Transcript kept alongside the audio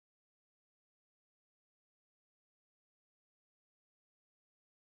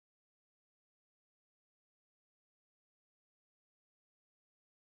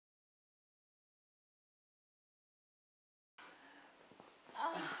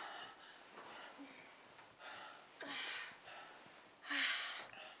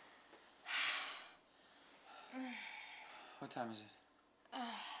time is it?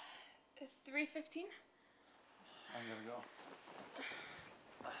 3:15. I gotta go.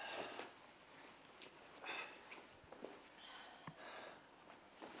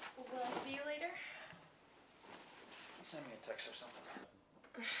 Will I see you later? Send me a text or something.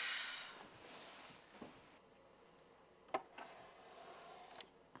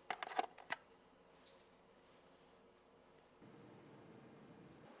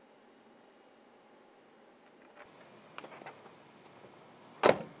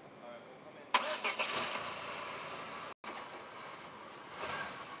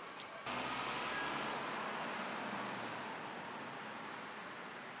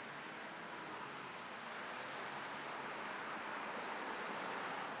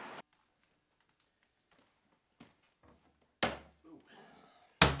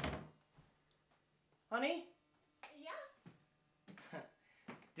 Honey? Yeah.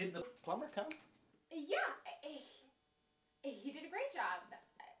 Did the plumber come? Yeah. He did a great job.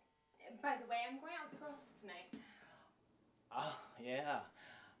 By the way, I'm going out with the girls tonight. Oh, yeah.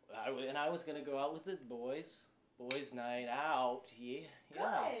 I was gonna go out with the boys. Boys' night out. Yeah. Good.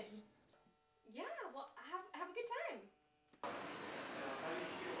 Yes. Yeah. Well, have a good time.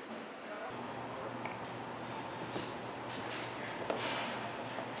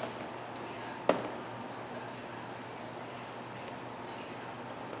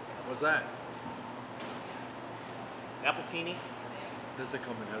 What's that? Appletini. Does it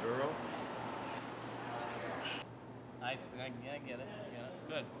come in hetero? I get it.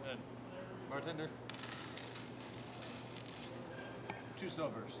 Good. Bartender. 2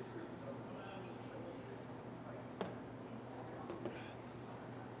 silvers.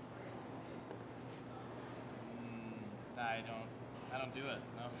 I don't do it.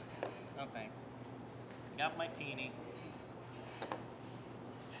 No thanks. Got my teeny.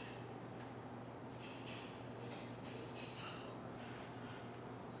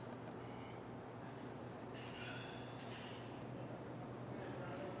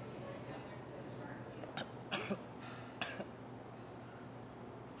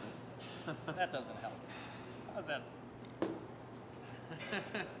 That doesn't help. How's that?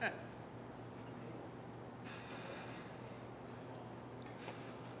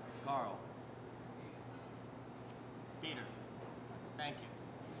 Carl. Peter, thank you.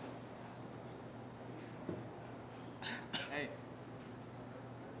 Hey.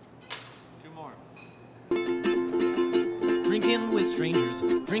 2 more. Drinking with strangers,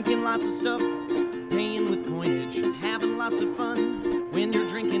 drinking lots of stuff, paying with coinage, having lots of fun. When you're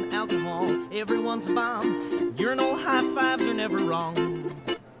drinking alcohol, everyone's a bomb. Urinal high fives are never wrong.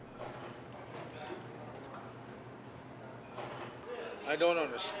 I don't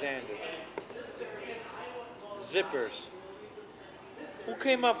understand it. Zippers. Who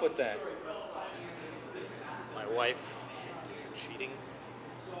came up with that? My wife is a cheating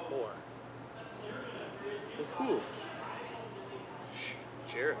whore. With who?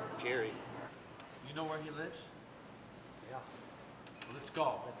 Jerry. You know where he lives? Yeah. Well, let's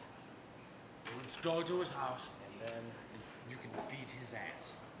go. Let's go to his house. And then, You can beat his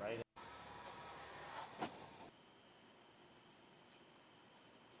ass. right?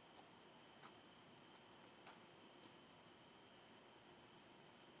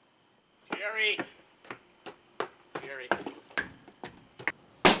 Jerry.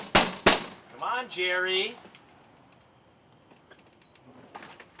 Come on, Jerry.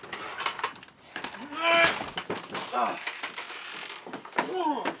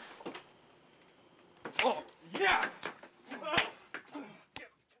 Oh, yes!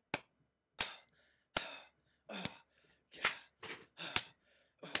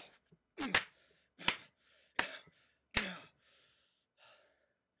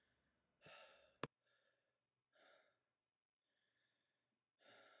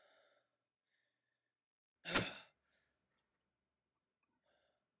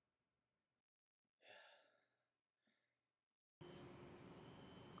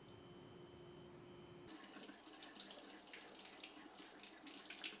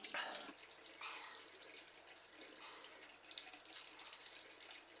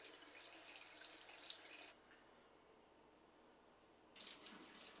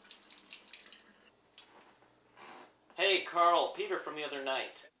 Hey, Carl, Peter from the other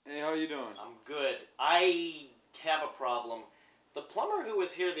night. Hey, how you doing? I'm good. I have a problem. The plumber who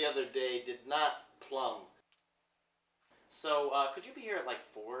was here the other day did not plumb. So, could you be here at like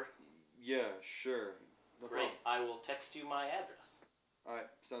 4? Yeah, sure. No Great. problem. I will text you my address. Alright,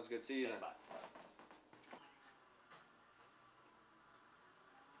 sounds good. See you Okay, then. bye.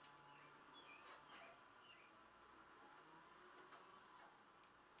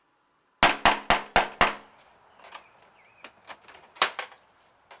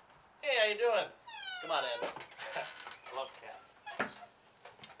 you doing? Come on in. I love cats.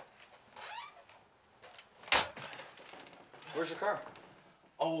 Where's your car?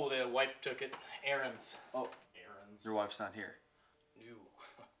 Oh, the wife took it. Errands. Oh, Errands. your wife's not here. No.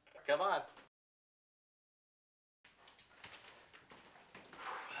 Come on.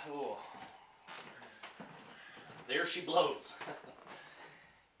 Oh. There she blows.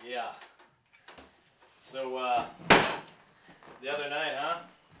 Yeah. So, the other night, huh?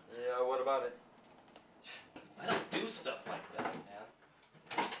 Yeah, what about it? I don't do stuff like that,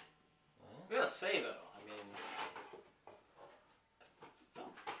 man. I gotta say, though, I mean, I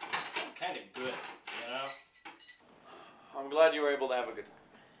felt kind of good, you know? I'm glad you were able to have a good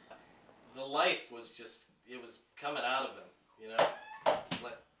time. The life was just, it was coming out of him, you know?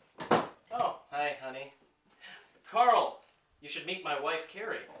 Like, oh, hi, honey. Carl, you should meet my wife,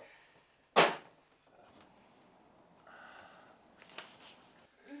 Carrie.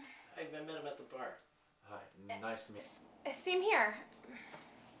 I met him at the bar. Hi, nice to meet you. Same here.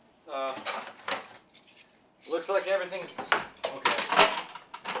 Looks like everything's okay.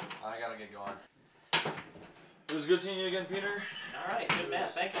 I gotta get going. It was good seeing you again, Peter. All right, good man.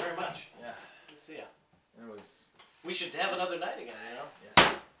 Thank you very much. Yeah. Good to see you. It was. We should have another night again, you know?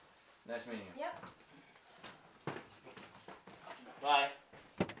 Yes. Nice meeting you. Yep. Bye.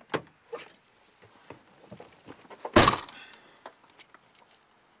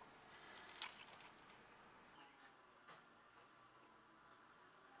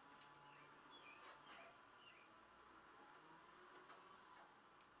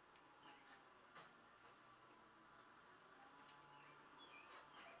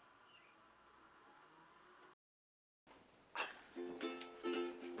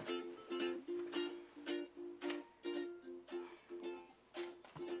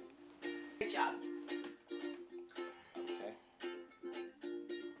 Great job. Okay.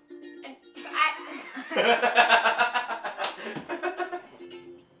 And I.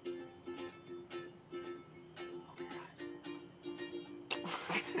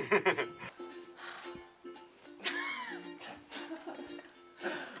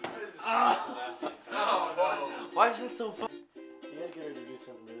 Oh, no. Why is that so fun? You gotta get her to do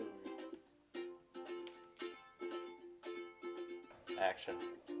something really weird. Action.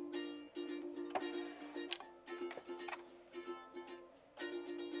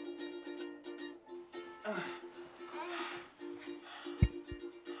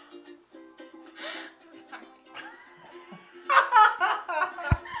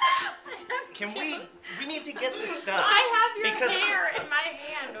 We need to get this done. I have your Because- hair in my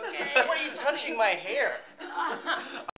hand, okay? What are you touching my hair?